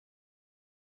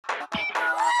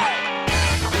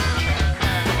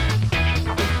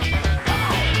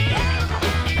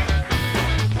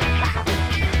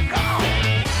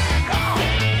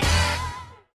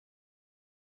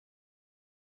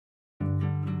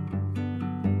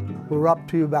we're up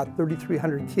to about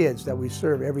 3,300 kids that we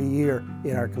serve every year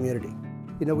in our community.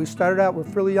 You know, we started out, we're a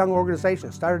fairly young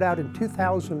organization, started out in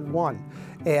 2001,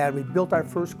 and we built our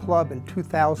first club in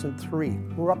 2003.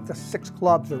 We're up to 6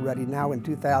 clubs already now in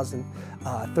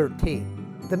 2013.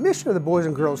 The mission of the Boys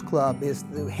and Girls Club is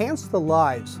to enhance the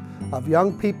lives of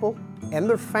young people and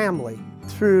their family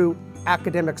through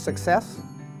academic success,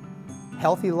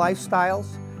 healthy lifestyles,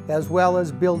 as well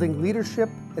as building leadership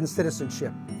and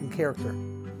citizenship and character.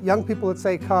 Young people, let's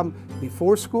say, come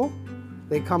before school,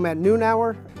 they come at noon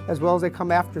hour, as well as they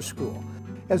come after school.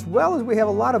 As well as we have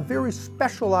a lot of very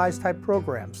specialized type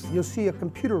programs. You'll see a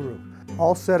computer room,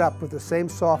 all set up with the same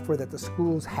software that the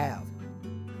schools have.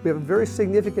 We have a very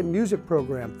significant music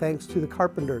program, thanks to the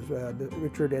Carpenters,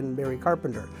 Richard and Mary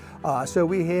Carpenter. So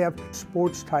we have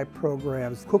sports type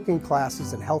programs, cooking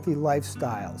classes and healthy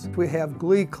lifestyles. We have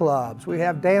glee clubs, we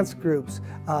have dance groups,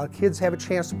 kids have a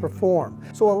chance to perform.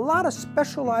 So a lot of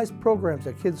specialized programs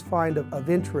that kids find of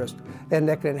interest and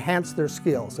that can enhance their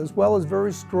skills, as well as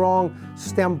very strong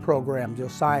STEM programs, you know,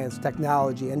 science,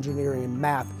 technology, engineering, and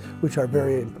math, which are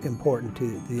very important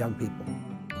to the young people.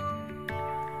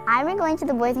 I've been going to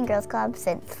the Boys and Girls Club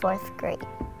since 4th grade.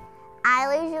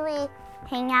 I usually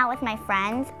hang out with my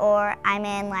friends, or I'm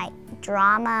in like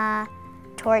drama,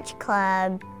 torch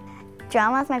club.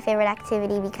 Drama is my favorite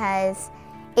activity because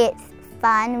it's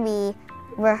fun. We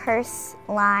rehearse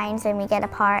lines and we get a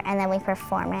part and then we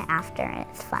perform it after, and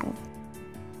it's fun.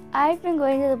 I've been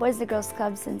going to the Boys and Girls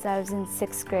Club since I was in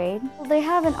 6th grade. They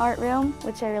have an art room,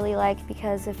 which I really like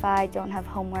because if I don't have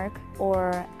homework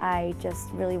or I just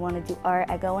really want to do art,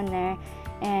 I go in there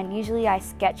and usually I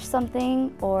sketch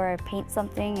something or paint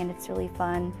something and it's really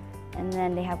fun. And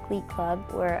then they have Glee Club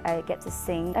where I get to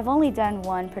sing. I've only done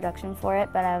one production for it,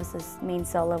 but I was this main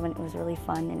solo and it was really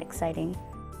fun and exciting.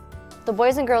 The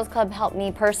Boys and Girls Club helped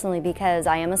me personally because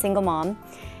I am a single mom,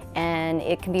 and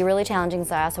it can be really challenging,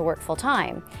 so I also work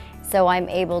full-time. So I'm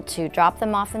able to drop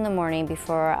them off in the morning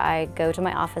before I go to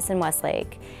my office in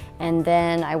Westlake, and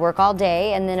then I work all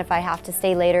day, and then if I have to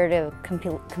stay later to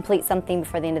complete something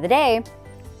before the end of the day,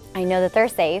 I know that they're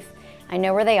safe, I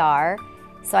know where they are,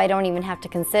 so I don't even have to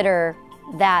consider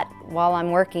that while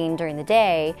I'm working during the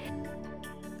day.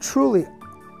 Truly,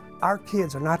 our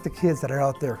kids are not the kids that are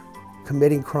out there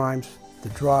committing crimes, the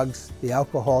drugs, the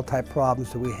alcohol type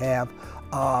problems that we have.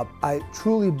 I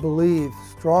truly believe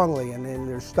strongly, and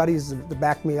there's studies to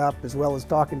back me up, as well as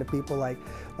talking to people like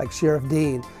Sheriff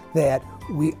Dean, that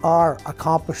we are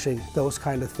accomplishing those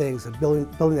kind of things, of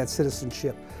building that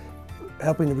citizenship,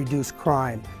 helping to reduce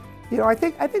crime. You know, I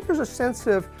think there's a sense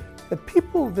of the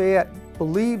people that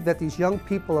believe that these young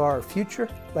people are our future,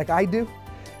 like I do,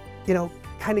 you know,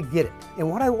 kind of get it. And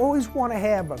what I always want to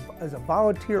have as a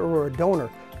volunteer or a donor,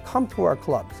 come to our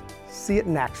clubs, see it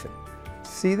in action,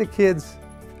 see the kids,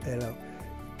 you know,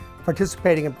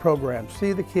 participating in programs,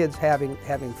 see the kids having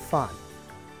fun.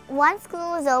 Once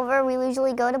school is over, we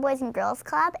usually go to Boys and Girls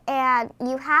Club, and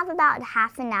you have about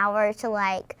half an hour to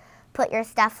like put your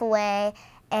stuff away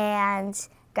and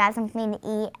grab something to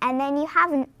eat, and then you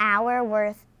have an hour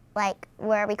worth, like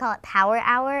where we call it power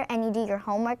hour, and you do your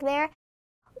homework there.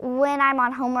 When I'm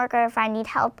on homework or if I need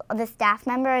help, the staff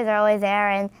members are always there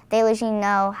and they usually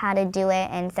know how to do it,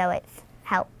 and so it's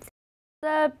helped.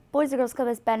 The Boys and Girls Club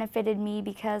has benefited me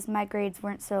because my grades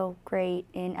weren't so great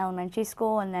in elementary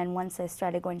school, and then once I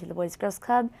started going to the Boys and Girls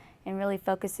Club and really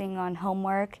focusing on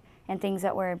homework and things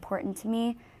that were important to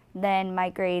me, then my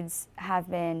grades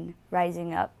have been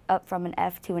rising up from an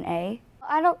F to an A.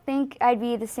 I don't think I'd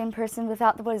be the same person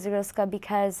without the Boys and Girls Club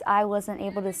because I wasn't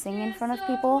able to sing in front of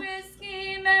people.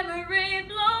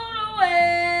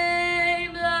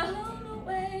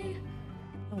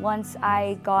 Once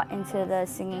I got into the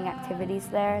singing activities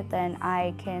there, then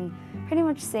I can pretty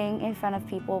much sing in front of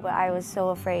people, but I was so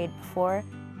afraid before.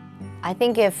 I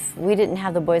think if we didn't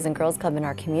have the Boys and Girls Club in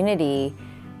our community,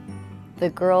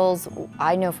 the girls,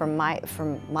 I know from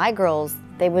my girls,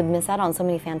 they would miss out on so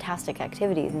many fantastic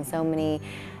activities and so many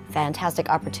fantastic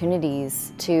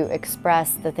opportunities to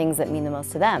express the things that mean the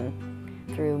most to them.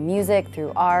 Through music,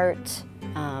 through art,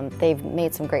 they've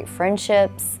made some great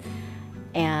friendships,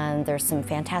 and there's some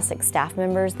fantastic staff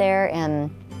members there,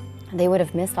 and they would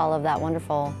have missed all of that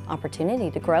wonderful opportunity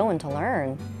to grow and to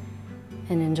learn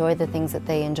and enjoy the things that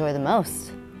they enjoy the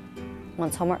most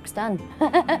once homework's done.